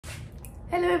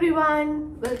Hello everyone,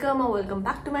 welcome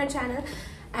back to my channel,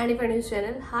 and if you're new to this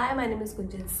channel, hi, my name is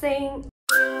Gunjan Singh.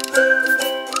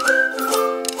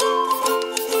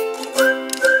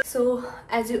 So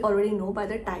as you already know by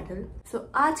the title, so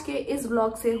आज के इस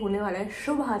vlog से होने वाला है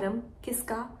शुभारंभ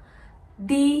किसका?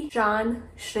 दी शान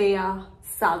श्रेया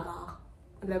सागा,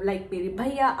 मतलब लाइक मेरी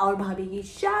भैया और भाभी की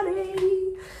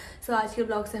शादी। So आज के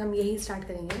vlog से हम यही स्टार्ट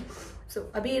करेंगे। So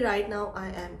अभी right now I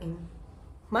am in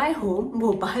my home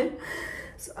Bhopal.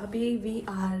 So अभी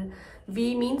we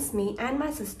means me and my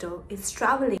sister is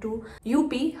traveling to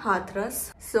UP Hathras.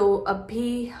 So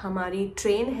अभी हमारी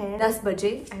ट्रेन है 10 बजे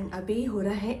एंड अभी हो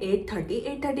रहा है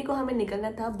 8:30 को हमें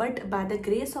निकलना था, but by the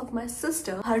grace of my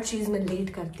sister her चीज में लेट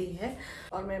करती है।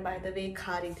 और मैं बाय द वे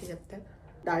खा रही थी जब तक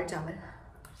दाल चावल,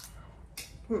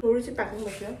 थोड़ी सी पैकिंग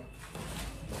बची है।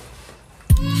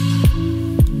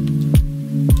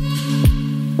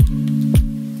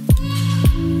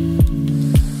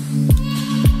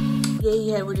 यही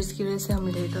है वो जिसकी वजह से हम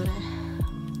लेट हो रहे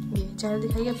हैं। ये चैनल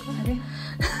दिखाइए आपको। अरे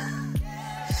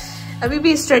अभी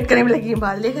भी स्ट्रेट करने में लगी,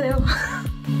 बाल देख रहे हो।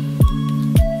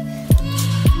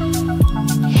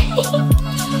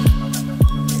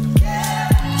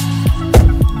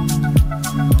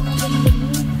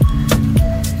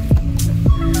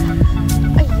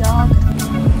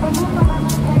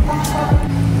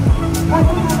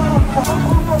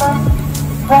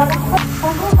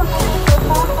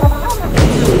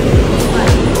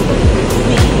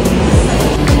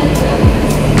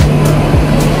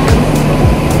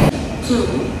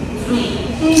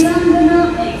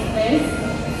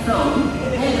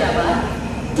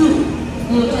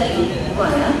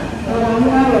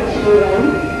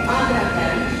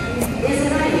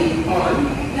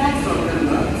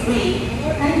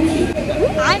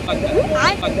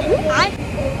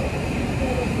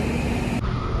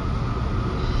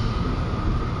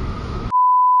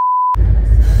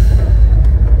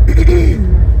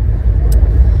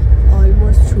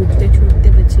 ऑलमोस्ट छूटते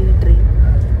बची है ट्रेन।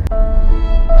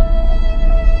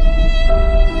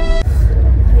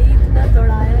 भाई इतना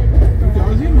दौड़ाया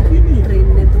ट्रेन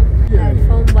ने, तो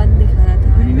प्लेटफॉर्म 1 दिखा रहा था,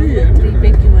 3 पे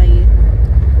क्यों आई है।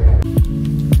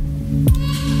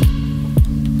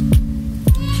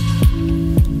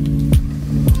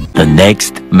 The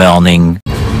next morning.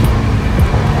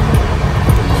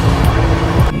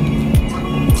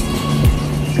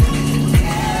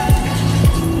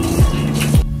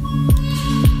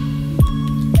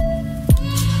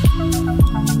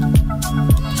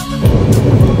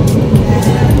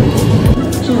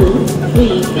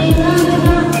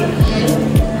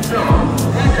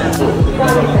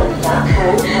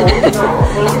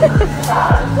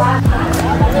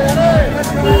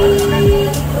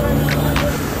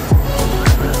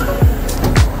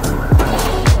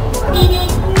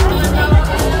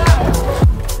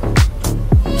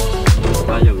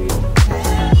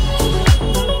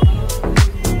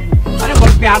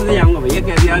 प्यार से जाऊंगा भैया,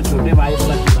 कह दिया छोटे भाई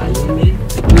मेरे।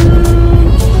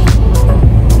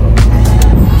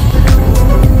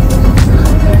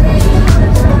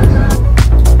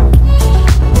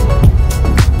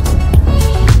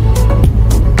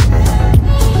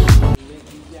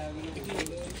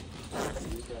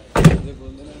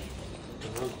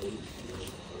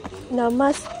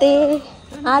 नमस्ते,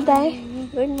 आदाय,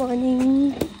 गुड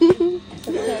मॉर्निंग।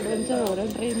 एडवेंचर हो रहा है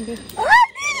ट्रेन पे।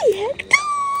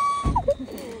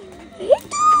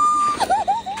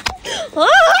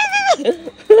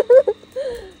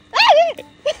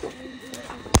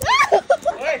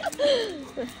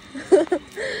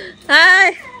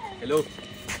 हाय, हेलो।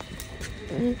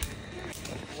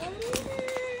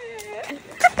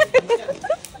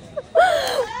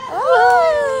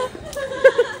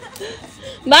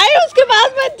 भाई उसके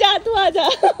पास मत जा, तू आ जा।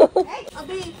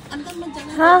 अभी अंदर मत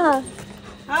जाना। हाँ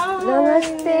हाँ,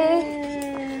 नमस्ते।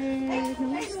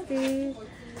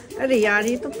 अरे यार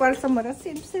ये तो पर्स हमारा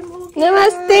सिम हो गया।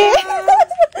 नमस्ते।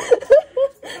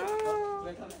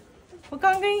 वो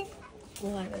कहाँ गई?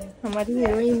 हमारी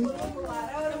हीरोइन।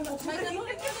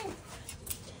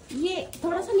 ये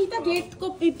थोड़ा सा नीता गेट को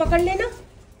पकड़ लेना।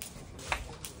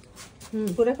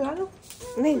 पूरा खिला दो।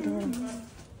 नहीं थोड़ा।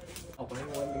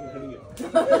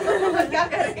 क्या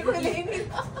करें, कोई ले नहीं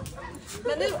रहा।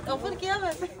 मैंने ऑफर किया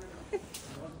वैसे।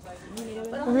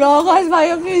 व्लॉगर्स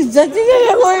भाइयों की इज्जत ही नहीं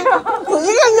है कोई,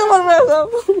 खुशी करने पड़ रहा है सब।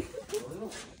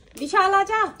 विशाल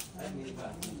आजा।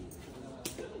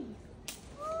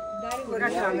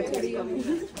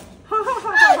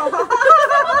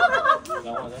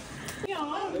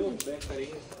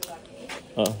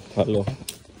 हेलो,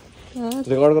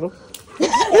 रिकॉर्ड करो।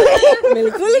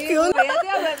 बिल्कुल क्यों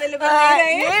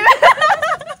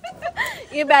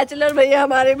ये बैचलर भैया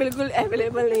हमारे बिल्कुल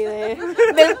अवेलेबल नहीं रहे।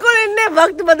 बिल्कुल इनने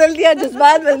वक्त बदल दिया,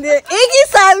 जज्बात बदल दिए। एक ही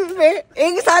साल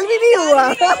भी नहीं हुआ।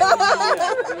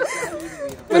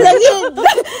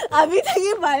 अभी तक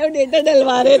ये बायोडेटा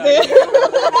डलवा रहे थे।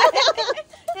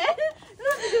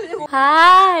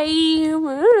 हाय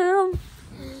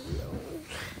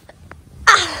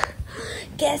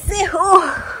कैसे हो?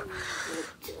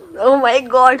 ओह माय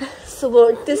गॉड,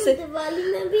 सुबह से दिवाली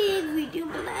में भी एक वीडियो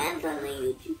बनाया था ना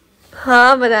यूट्यूब।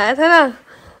 हाँ बनाया था ना,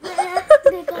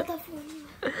 देखा था फोन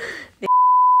में।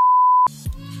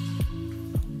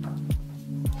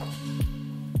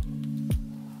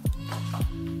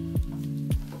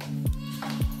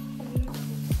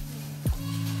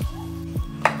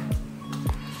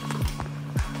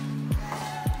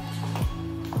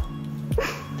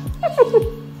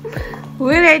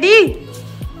 We ready?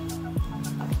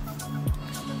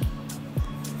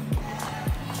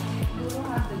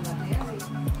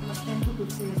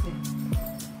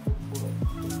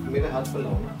 मेरे हाथ पर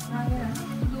लाओ ना।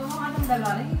 दोनों हाथ हम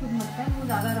डलवा रहे हैं, कुछ मटका है वो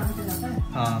ज्यादा आराम से जाता है।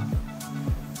 हाँ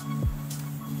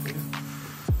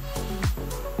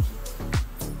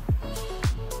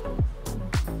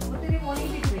वो तेरी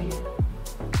मॉर्निंग दिख रही है।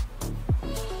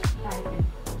 टाइपिंग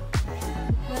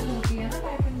होती है ना,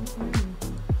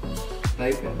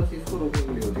 टाइप है, बस इसको रोकने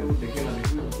के लिए होती है, वो देखे ना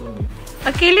देखे मतलब नहीं।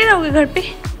 अकेले रहोगे घर पे?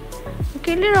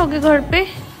 अकेले रहोगे घर पे?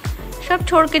 सब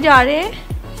छोड़ के जा रहे हैं,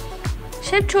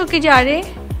 सब छोड़ के जा रहे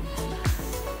हैं।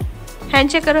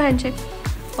 हैंडशेक करो, हैंडशेक।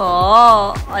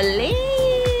 ओह अले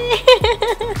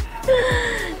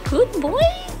गुड बॉय,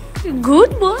 गुड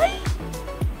बॉय।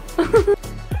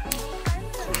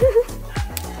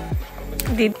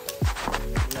 दीदी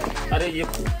अरे ये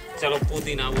चलो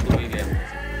पुदीना वो तो मिल गया।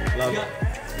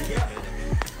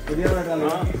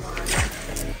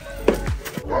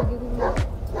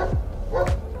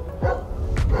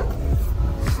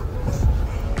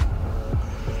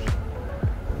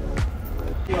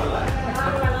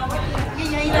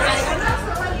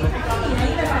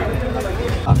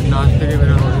 नाश्ते के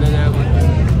बिना हो ना जाएगा,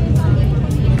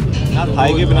 ना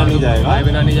खाए के बिना नहीं जाएगा। खाए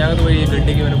बिना नहीं जाएगा तो वही 1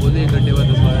 घंटे की मैंने बोल दी, 1 घंटे बाद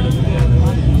 10-12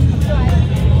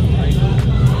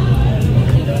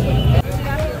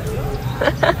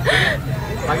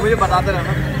 बाकी मुझे बताते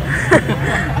रहना।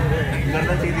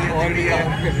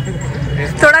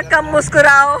 थोड़ा कम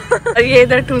मुस्कुराओ। और ये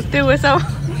इधर ठूसते हुए सब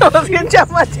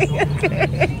चम्मच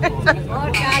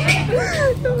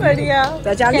बढ़िया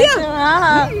पहचान लिया।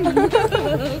 हाँ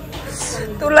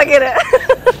तू लगे रहे।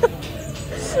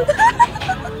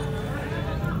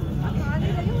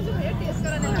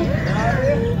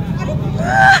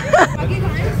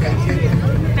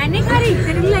 मैंने खा रही,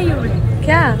 तेरे लिए लाई हूँ।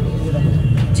 क्या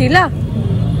चीला?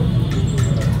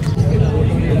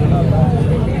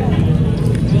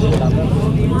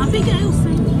 वहाँ पे क्या है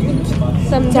उससे?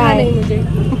 समझा नहीं मुझे।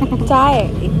 चाय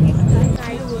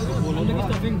उसको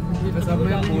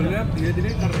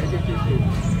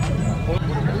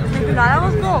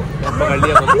पकड़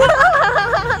लिया।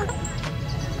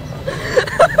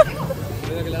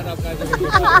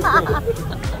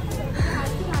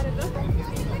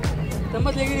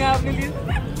 चम्मच लेके गया आपके लिए।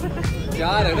 क्या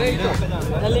है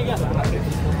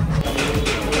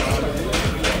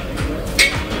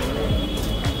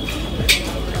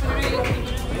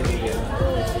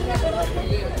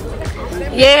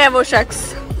ये है वो शख्स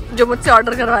जो मुझसे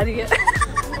ऑर्डर करवा रही है।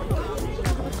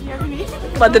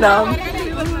 बदनाम।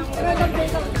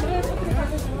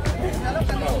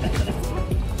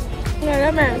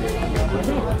 मैं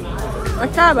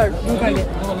अच्छा है बट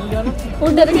वो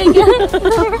डर गई क्या?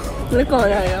 मेरे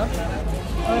कौन आया?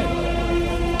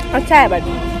 अच्छा है बट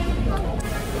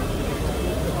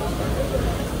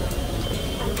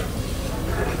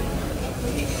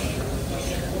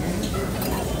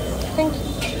थैंक यू।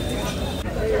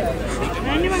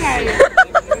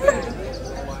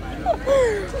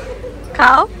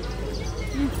 खाओ।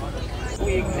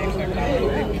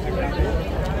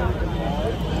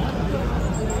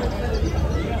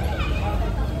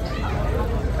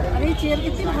 अरे चेयर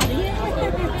कितनी भारी है।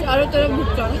 चारों तरफ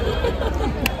भुगतान।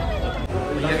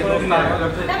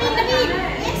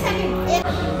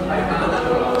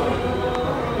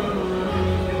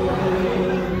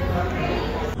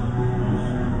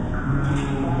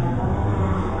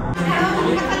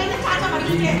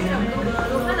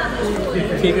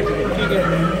 ठीक है ठीक है।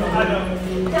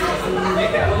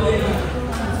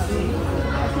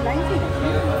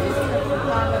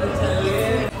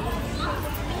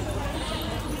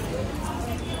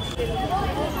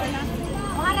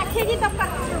 वहाँ रखेगी तब कर।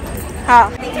 हाँ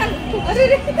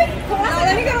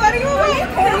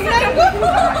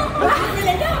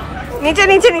नीचे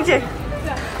नीचे नीचे।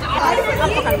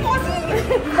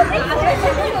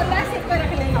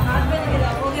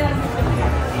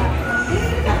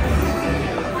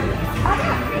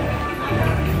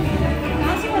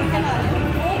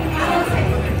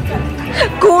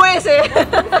 कुएं से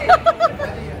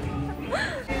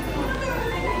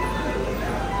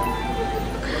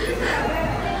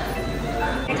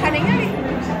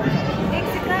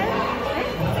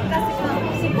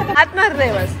हाथ मार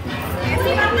रहे बस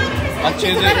अच्छे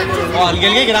से हल्के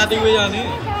हल्के गिराते हुए जाने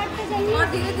और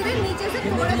धीरे धीरे नीचे से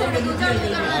थोड़े थोड़े 2-4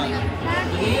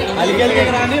 हल्के हल्के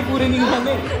गिराने पूरे नहीं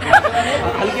गिराने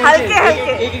हल्के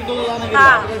हल्के एक एक दो जाने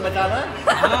हाँ। बचाना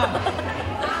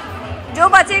जो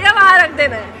बचेगा वहाँ रख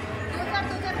देना है।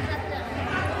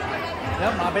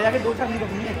 वहाँ पे जाके 2-4 नहीं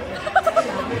रखनी है।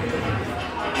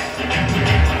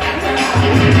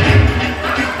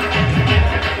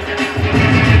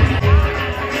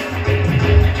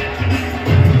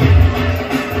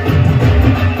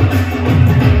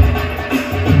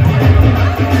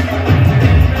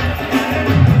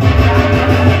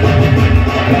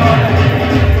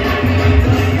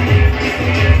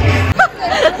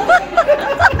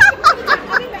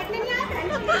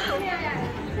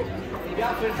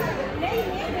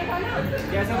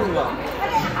 कैसा होगा?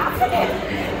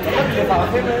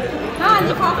 हाँ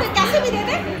लिफाफे कैसे भी दे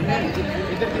दे।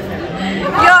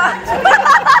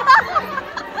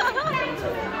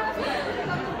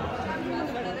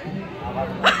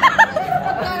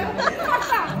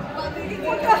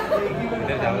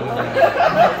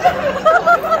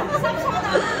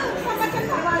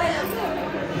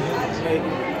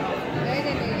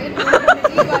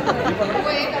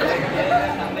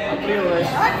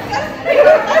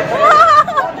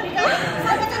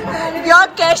 योर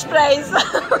कैश प्राइस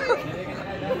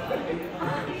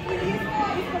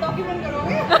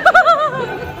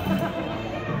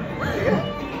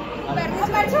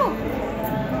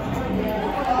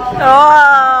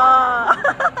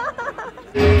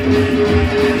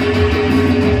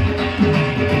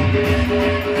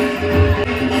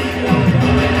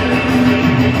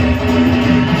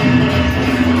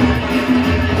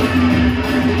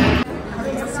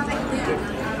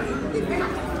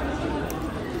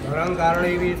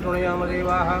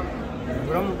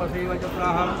ब्रह्म पसेव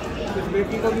चतुराह। इस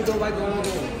बेटी को भी दो भाई दोनों को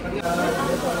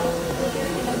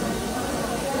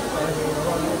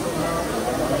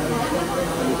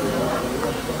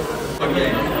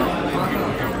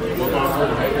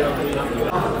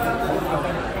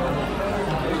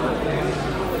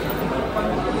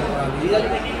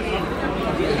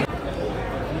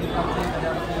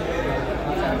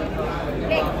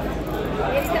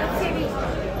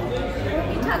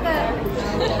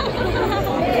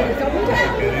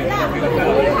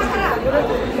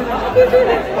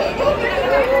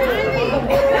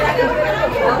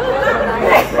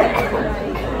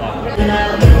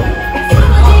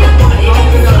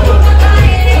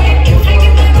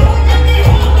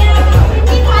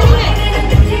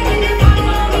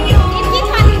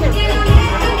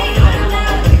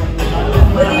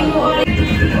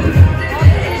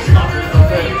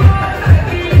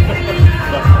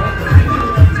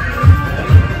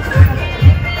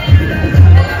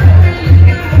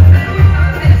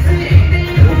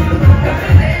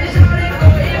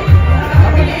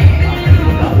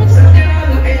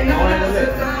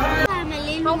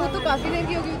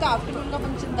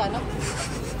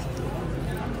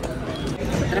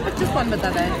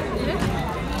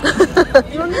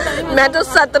मैं तो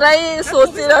 17 ही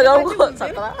सोचती रह जाऊँ।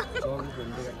 17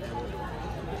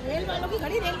 रेल वालों की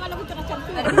घड़ी रेल वालों की तरह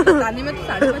चलती है। बताने में तो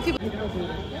 5:30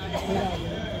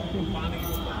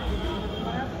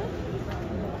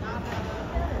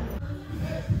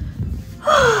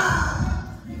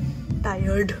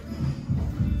 टायर्ड।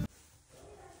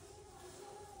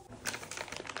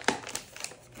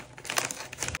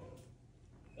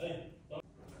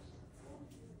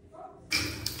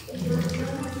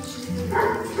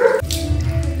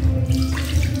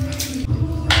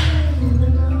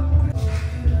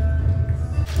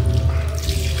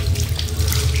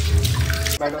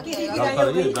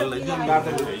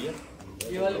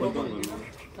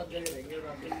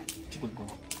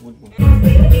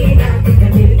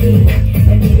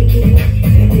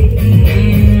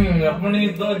 अपनी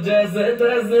तो जैसे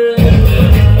तैसे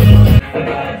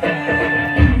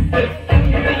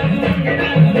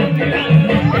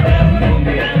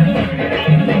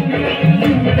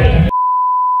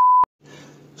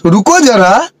रुको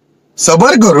जरा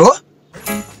सबर करो।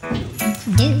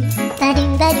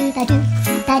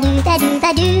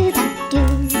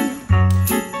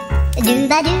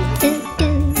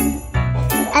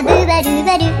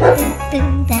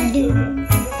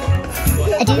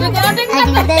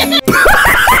 अजूदरी